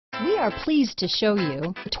We are pleased to show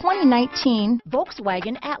you the 2019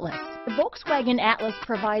 Volkswagen Atlas. The Volkswagen Atlas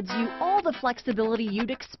provides you all the flexibility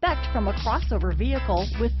you'd expect from a crossover vehicle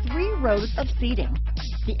with 3 rows of seating.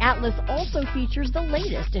 The Atlas also features the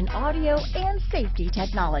latest in audio and safety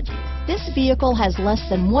technologies. This vehicle has less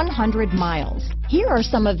than 100 miles. Here are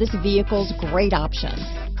some of this vehicle's great options: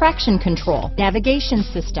 traction control, navigation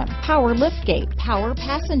system, power liftgate, power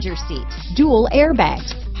passenger seat, dual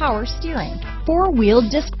airbags, power steering, 4-wheel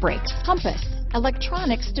disc brakes, compass,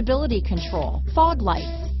 electronic stability control, fog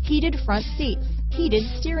lights, heated front seats, heated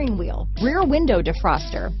steering wheel, rear window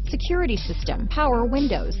defroster, security system, power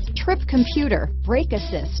windows, trip computer, brake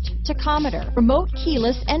assist, tachometer, remote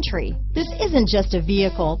keyless entry. This isn't just a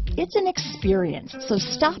vehicle, it's an experience. So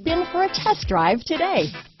stop in for a test drive today.